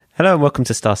Hello and welcome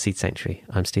to Starseed Sanctuary.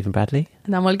 I'm Stephen Bradley.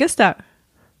 And I'm Olga Starr.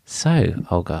 So,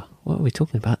 Olga, what are we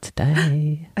talking about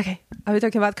today? Okay, are we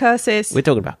talking about curses? We're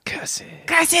talking about curses.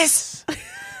 Curses!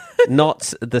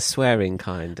 Not the swearing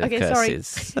kind of curses.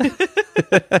 Sorry.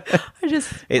 I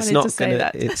just wanted to say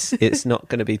that. It's not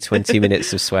going to be 20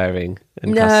 minutes of swearing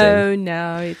and cussing.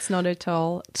 No, it's not at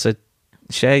all. So,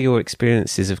 share your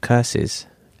experiences of curses.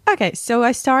 Okay, so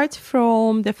I start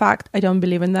from the fact I don't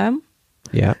believe in them.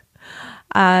 Yeah.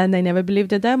 And I never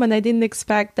believed in them, and I didn't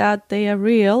expect that they are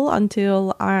real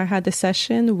until I had a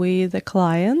session with a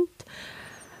client.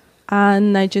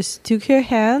 And I just took her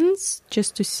hands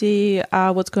just to see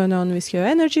what's going on with her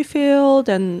energy field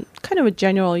and kind of a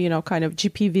general, kind of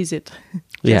GP visit.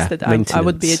 Yeah, that maintenance. I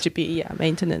would be a GP,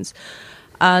 maintenance.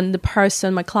 And the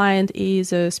person, my client,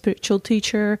 is a spiritual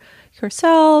teacher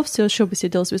herself, so she obviously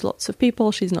deals with lots of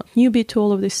people. She's not newbie to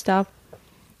all of this stuff.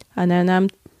 And then I'm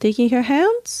taking her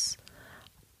hands.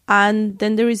 And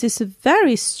then there is this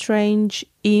very strange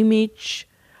image.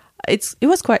 It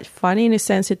was quite funny in a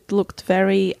sense. It looked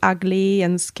very ugly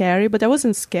and scary, but I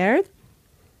wasn't scared.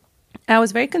 I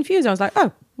was very confused. I was like,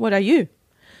 oh, what are you?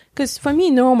 Because for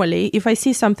me, normally, if I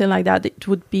see something like that, it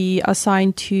would be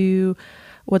assigned to,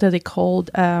 what are they called?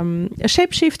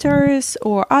 Shapeshifters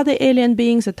or other alien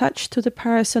beings attached to the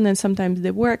person, and sometimes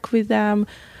they work with them.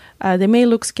 They may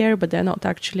look scary, but they're not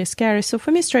actually scary. So for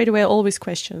me, straight away, always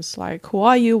questions like, who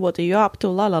are you? What are you up to?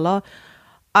 La, la, la.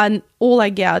 And all I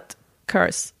get,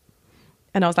 curse.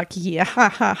 And I was like, yeah, ha,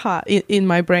 ha, ha, in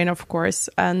my brain, of course.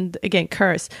 And again,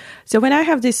 curse. So when I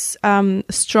have this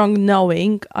strong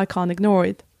knowing, I can't ignore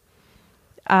it.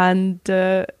 And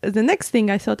the next thing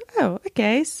I thought, oh,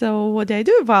 okay, so what do I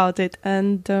do about it?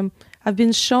 And I've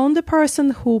been shown the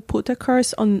person who put a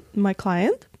curse on my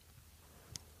client.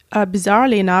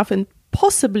 Bizarrely enough, and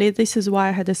possibly this is why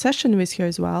I had a session with her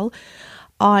as well,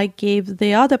 I gave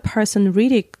the other person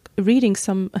reading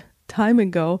some time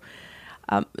ago.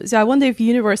 So I wonder if the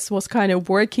universe was kind of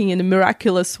working in a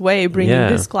miraculous way, bringing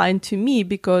this client to me,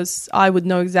 because I would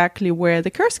know exactly where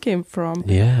the curse came from.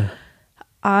 Yeah.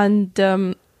 And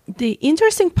the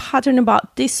interesting pattern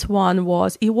about this one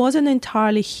was it wasn't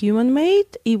entirely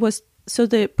human-made. So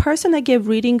the person I gave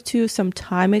reading to some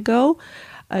time ago,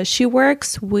 she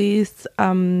works with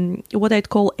what I'd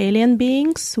call alien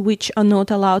beings, which are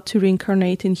not allowed to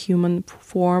reincarnate in human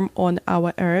form on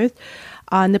our Earth.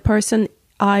 And the person,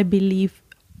 I believe,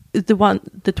 the one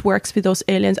that works with those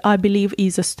aliens, I believe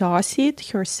is a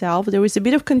starseed herself. There is a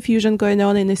bit of confusion going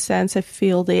on in a sense. I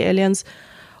feel the aliens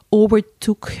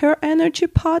overtook her energy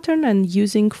pattern and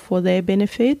using for their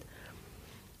benefit,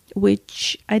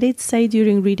 which I did say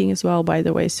during reading as well, by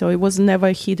the way. So it was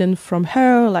never hidden from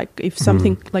her. Like if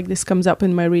something like this comes up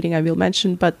in my reading, I will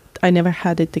mention, but I never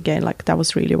had it again. Like that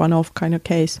was really one-off kind of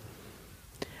case.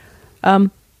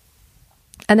 And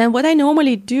then what I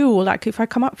normally do, like if I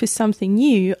come up with something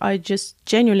new, I just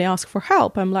genuinely ask for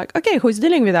help. I'm like, okay, who's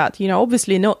dealing with that?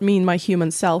 Obviously not me in my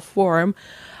human self form.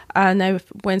 And I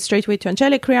went straight away to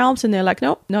angelic realms and they're like,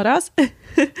 no, not us.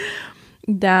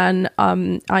 Then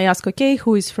I ask, okay,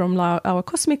 who is from our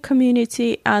cosmic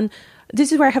community? And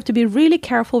this is where I have to be really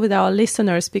careful with our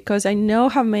listeners, because I know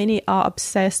how many are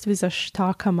obsessed with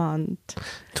Ashtar Command.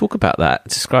 Talk about that.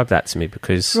 Describe that to me,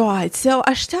 because... Right. So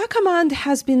Ashtar Command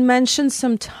has been mentioned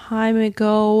some time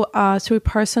ago through a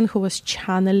person who was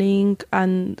channeling,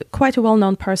 and quite a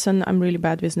well-known person. I'm really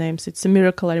bad with names. It's a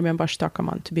miracle I remember Ashtar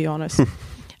Command, to be honest.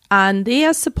 And they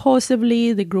are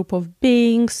supposedly the group of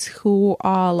beings who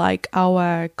are like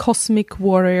our cosmic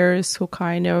warriors who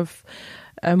kind of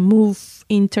move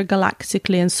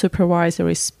intergalactically and supervise there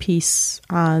is peace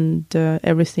and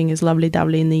everything is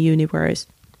lovely-dovely in the universe.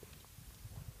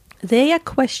 They are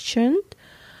questioned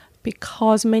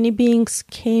because many beings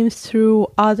came through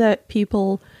other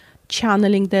people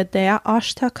channeling that they are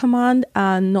Ashtar Command,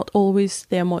 and not always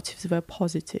their motives were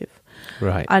positive.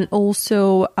 Right. And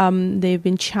also they've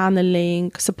been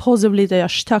channeling, supposedly the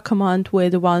Ashtar Command were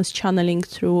the ones channeling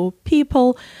through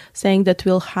people, saying that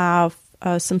we'll have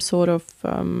some sort of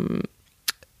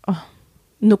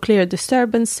nuclear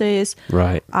disturbances.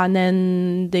 Right. And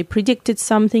then they predicted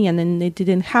something and then it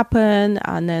didn't happen.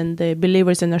 And then the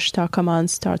believers in Ashtar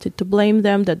Command started to blame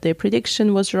them that their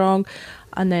prediction was wrong.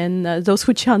 And then those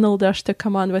who channeled the Ashtar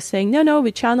Command were saying, no,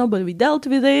 we channeled, but we dealt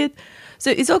with it. So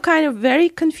it's all kind of very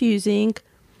confusing.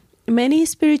 Many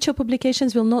spiritual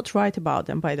publications will not write about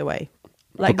them, by the way.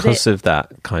 Because of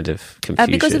that kind of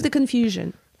confusion. Because of the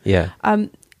confusion. Yeah.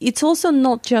 It's also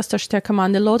not just Ashtar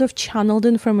Command. A lot of channeled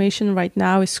information right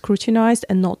now is scrutinized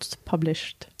and not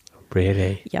published.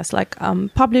 Really? Yes, like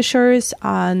publishers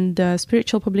and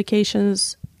spiritual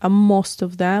publications, most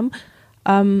of them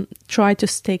try to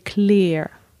stay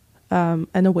clear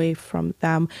and away from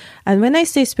them. And when I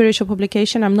say spiritual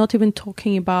publication, I'm not even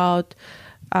talking about,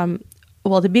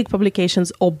 the big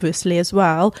publications, obviously, as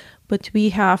well. But we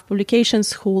have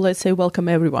publications who, let's say, welcome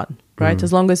everyone, right?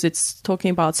 As long as it's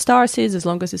talking about starseeds, as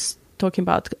long as it's talking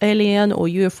about alien or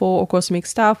UFO or cosmic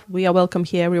stuff, we are welcome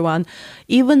here, everyone.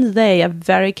 Even they are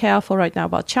very careful right now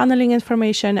about channeling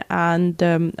information and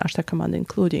Ashtar Command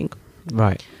including.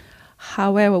 Right.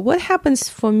 However, what happens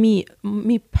for me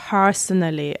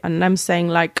personally, and I'm saying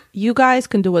like, you guys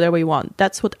can do whatever you want.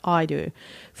 That's what I do.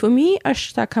 For me,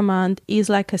 Ashtar Command is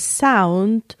like a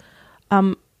sound,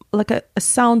 like a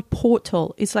sound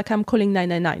portal. It's like I'm calling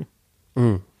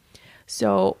 999.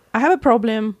 So I have a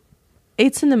problem.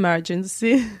 It's an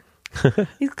emergency.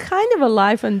 It's kind of a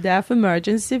life and death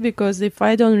emergency, because if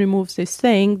I don't remove this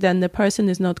thing, then the person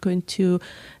is not going to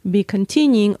be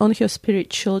continuing on her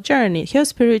spiritual journey. Her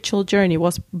spiritual journey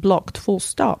was blocked, full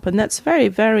stop. And that's very,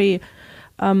 very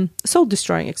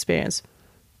soul-destroying experience.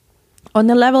 On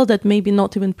a level that maybe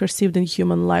not even perceived in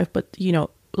human life, but,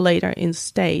 later in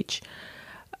stage.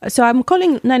 So I'm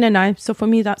calling 999. So for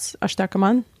me, that's Ashtar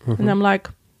Command. And I'm like,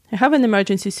 I have an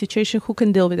emergency situation. Who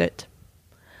can deal with it?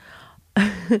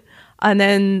 And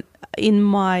then in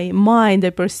my mind,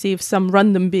 I perceive some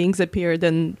random beings appeared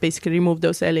and basically removed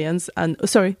those aliens. And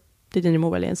they didn't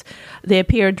remove aliens. They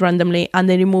appeared randomly and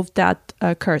they removed that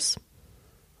curse.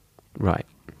 Right.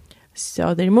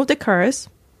 So they removed the curse.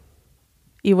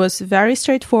 It was very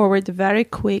straightforward, very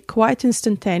quick, quite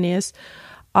instantaneous.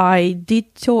 I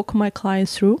did talk my client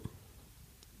through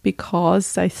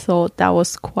because I thought that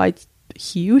was quite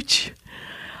huge.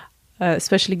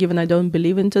 Especially given I don't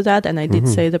believe into that. And I did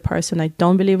say the person, I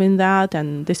don't believe in that.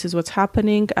 And this is what's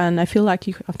happening. And I feel like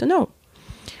you have to know.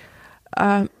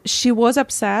 She was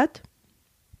upset.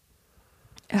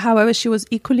 However, she was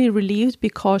equally relieved,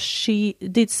 because she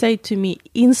did say to me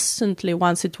instantly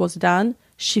once it was done,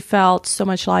 she felt so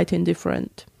much light and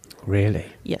different. Really?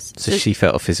 Yes. So she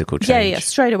felt a physical change? Yeah,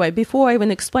 straight away. Before I even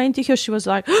explained to her, she was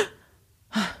like,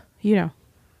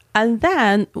 And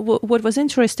then what was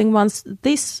interesting, once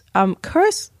this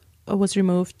curse was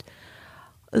removed,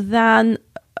 then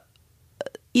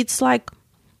it's like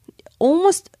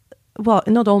almost,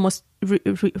 not almost,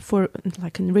 for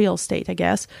like in real state, I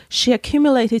guess, she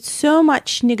accumulated so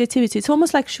much negativity. It's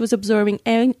almost like she was observing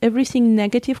everything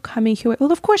negative coming her way.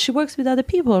 Well, of course, she works with other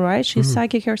people, right? She's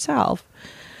psychic herself.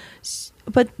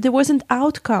 But there wasn't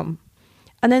outcome.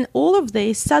 And then all of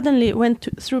this suddenly went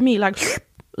through me like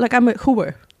I'm a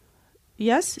Hoover.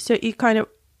 Yes, so it kind of,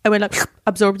 I went like,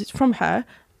 absorbed it from her,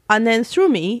 and then through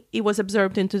me, it was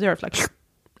absorbed into the earth, like.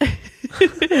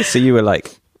 So you were like,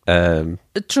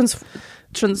 unit,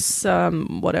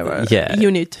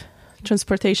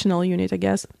 transportational unit, I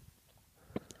guess.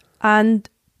 And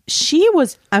she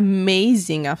was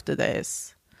amazing after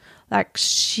this. Like,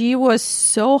 she was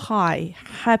so high,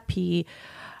 happy,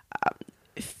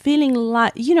 feeling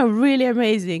like, really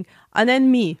amazing. And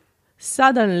then me,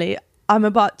 suddenly, I'm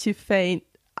about to faint,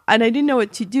 and I didn't know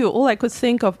what to do. All I could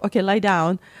think of, okay, lie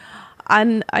down.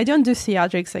 And I don't do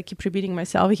theatrics. I keep repeating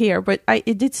myself here. But I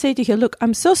did say to her, look,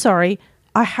 I'm so sorry.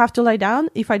 I have to lie down.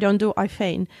 If I don't do, I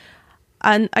faint.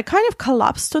 And I kind of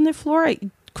collapsed on the floor. I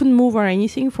couldn't move or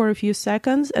anything for a few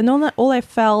seconds. And all I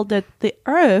felt that the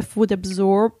earth would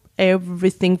absorb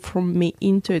everything from me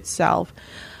into itself.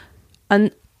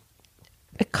 And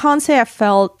I can't say I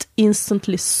felt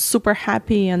instantly super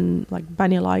happy and like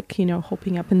bunny-like,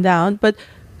 hopping up and down. But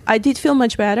I did feel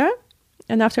much better.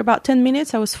 And after about 10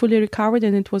 minutes, I was fully recovered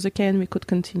and it was okay and we could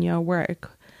continue our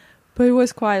work. But it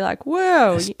was quite like,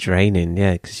 whoa. It's draining,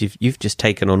 yeah, because you've just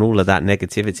taken on all of that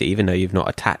negativity, even though you've not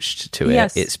attached to it.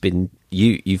 Yes. It's been,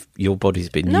 your body's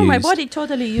been used. No, my body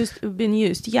totally been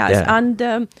used, yes. Yeah.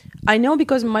 And I know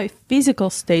because my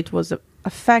physical state was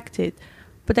affected.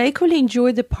 But I equally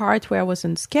enjoyed the part where I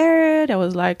wasn't scared. I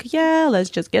was like, yeah, let's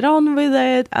just get on with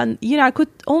it. And, I could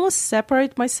almost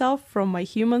separate myself from my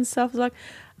human self. Like,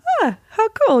 how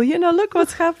cool. Look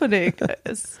what's happening.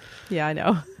 Yeah, I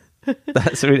know.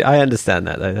 That's really, I understand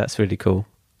that, though. That's really cool.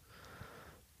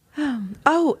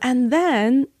 Oh, and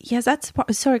then, yes,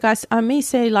 sorry, guys. I may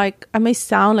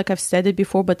sound like I've said it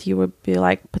before, but you would be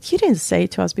like, but you didn't say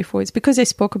it to us before. It's because I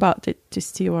spoke about it to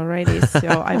Stu already. So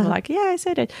I'm like, yeah, I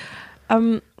said it.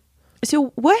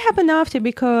 So what happened after?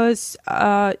 Because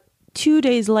 2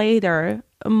 days later,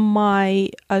 my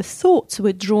thoughts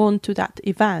were drawn to that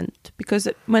event. Because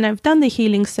when I've done the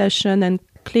healing session and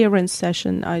clearance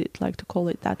session, I'd like to call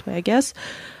it that way, I guess,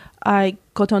 I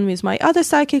got on with my other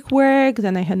psychic work,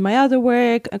 then I had my other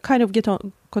work, I kind of got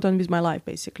on with my life,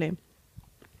 basically.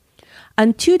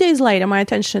 And 2 days later, my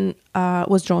attention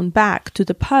was drawn back to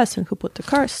the person who put the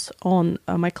curse on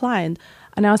my client.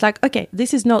 And I was like, okay,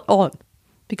 this is not on.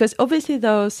 Because obviously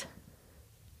those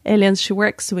aliens she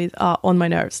works with are on my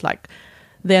nerves. Like,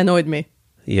 they annoyed me.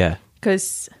 Yeah.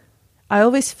 Because I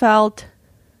always felt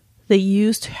they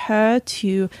used her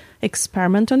to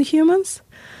experiment on humans.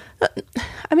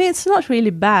 I mean, it's not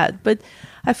really bad, but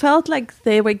I felt like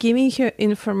they were giving her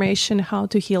information how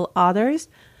to heal others,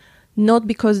 not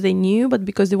because they knew, but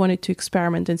because they wanted to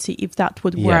experiment and see if that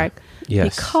would work.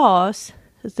 Yes. Because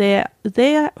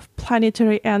their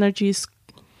planetary energies,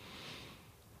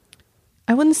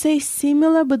 I wouldn't say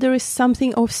similar, but there is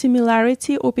something of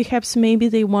similarity, or perhaps maybe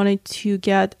they wanted to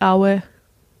get our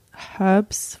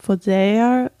herbs for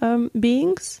their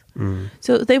beings.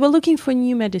 So they were looking for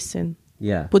new medicine.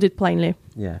 Yeah. Put it plainly.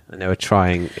 Yeah. And they were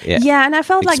trying it. Yeah, and I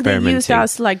felt like they used Experimenting.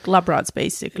 us like lab rats,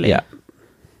 basically. Yeah.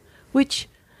 Which,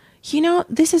 you know,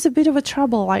 this is a bit of a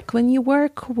trouble. Like when you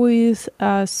work with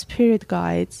spirit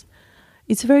guides,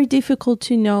 it's very difficult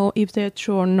to know if they're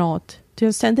true or not. Do you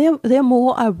understand? They're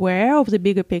more aware of the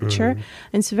bigger picture.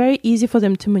 And it's very easy for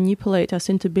them to manipulate us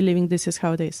into believing this is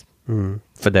how it is.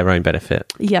 For their own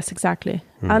benefit. Yes, exactly.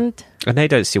 And they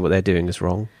don't see what they're doing as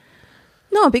wrong.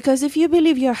 no, because if you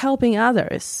believe you're helping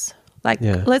others, like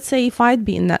let's say if I'd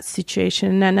be in that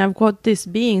situation and I've got these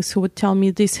beings who would tell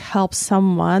me this helps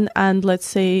someone, and let's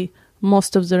say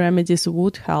most of the remedies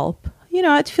would help, you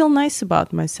know, I'd feel nice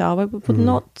about myself. I would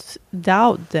not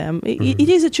doubt them. It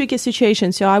is a tricky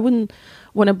situation, so I wouldn't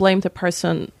want to blame the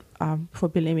person for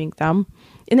believing them.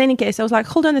 In any case, I was like,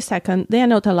 hold on a second. They are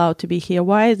not allowed to be here.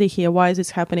 Why are they here? Why is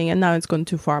this happening? And now it's gone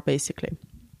too far, basically.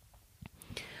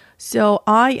 So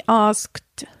I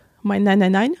asked my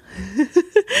 999.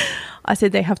 I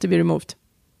said they have to be removed.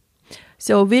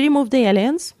 So we removed the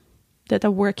aliens that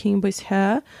are working with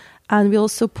her. And we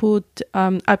also put,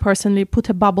 I personally put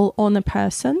a bubble on a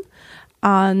person.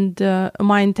 And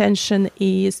my intention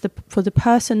is for the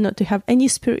person not to have any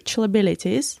spiritual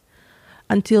abilities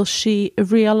until she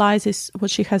realizes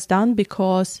what she has done,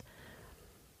 because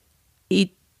it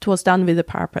was done with a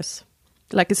purpose.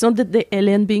 Like, it's not that the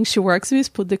alien being she works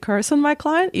with put the curse on my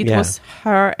client. It was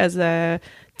her as a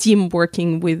team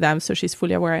working with them, so she's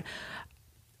fully aware.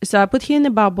 So I put her in a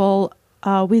bubble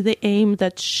with the aim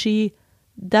that she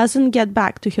doesn't get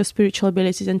back to her spiritual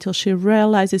abilities until she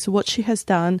realizes what she has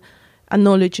done,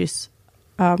 acknowledges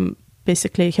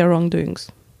basically her wrongdoings.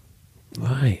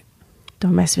 Right.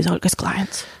 Don't mess with Olga's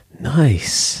clients.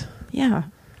 Nice. Yeah.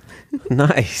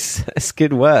 Nice. That's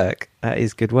good work. That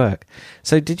is good work.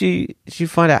 So did you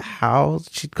find out how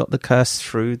she'd got the curse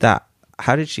through that?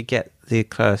 How did she get the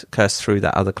curse through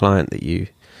that other client that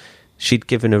she'd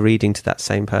given a reading to that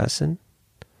same person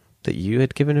that you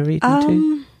had given a reading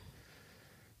to?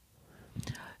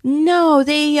 No,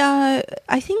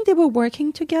 I think they were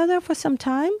working together for some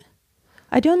time.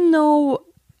 I don't know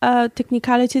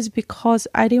technicalities because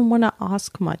I didn't want to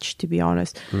ask much, to be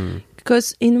honest.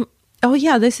 Because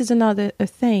this is another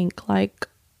thing. Like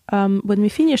when we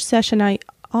finished session, I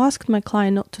asked my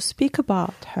client not to speak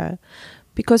about her,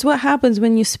 because what happens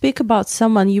when you speak about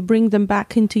someone, you bring them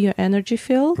back into your energy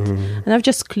field, and I've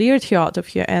just cleared you out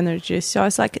of your energy. So I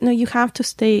was like, no, you have to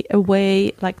stay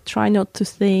away. Like, try not to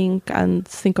think and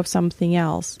think of something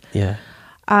else. Yeah,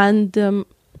 and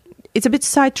it's a bit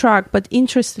sidetracked, but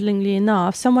interestingly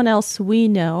enough, someone else we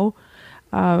know.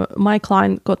 My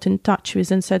client got in touch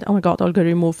with and said, oh my God, Olga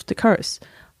removed the curse.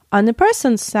 And the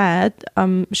person said,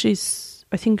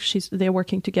 they're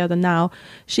working together now.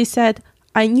 She said,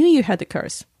 I knew you had the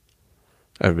curse.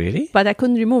 Oh, really? But I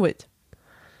couldn't remove it.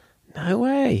 No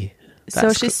way.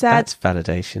 So she said... That's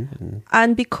validation.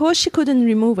 And because she couldn't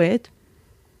remove it,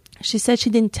 she said she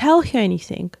didn't tell her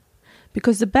anything.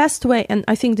 Because the best way, and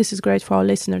I think this is great for our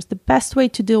listeners, the best way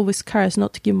to deal with curse is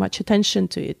not to give much attention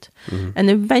to it. And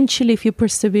eventually, if you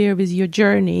persevere with your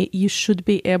journey, you should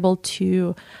be able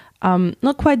to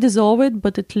not quite dissolve it,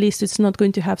 but at least it's not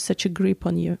going to have such a grip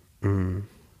on you.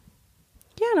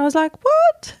 Yeah, and I was like,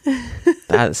 what?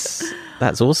 That's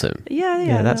awesome.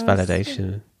 Yeah, that's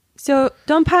validation. So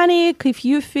don't panic if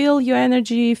you feel your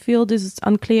energy field is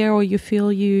unclear, or you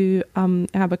feel you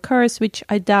have a curse, which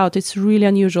I doubt. It's really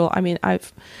unusual. I mean,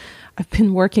 I've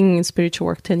been working in spiritual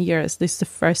work 10 years. This is the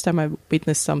first time I've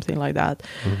witnessed something like that.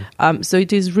 So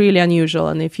it is really unusual.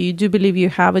 And if you do believe you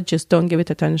have it, just don't give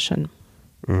it attention.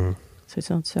 So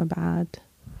it's not so bad.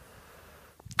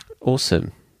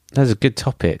 Awesome. That's a good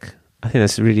topic. I think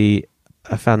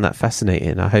I found that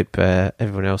fascinating. I hope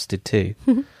everyone else did too.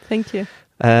 Thank you.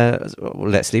 Well,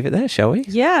 let's leave it there, shall we?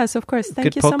 Yes, of course. Thank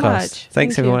Good you podcast. so much.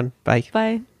 Thanks, everyone. Bye.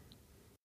 Bye.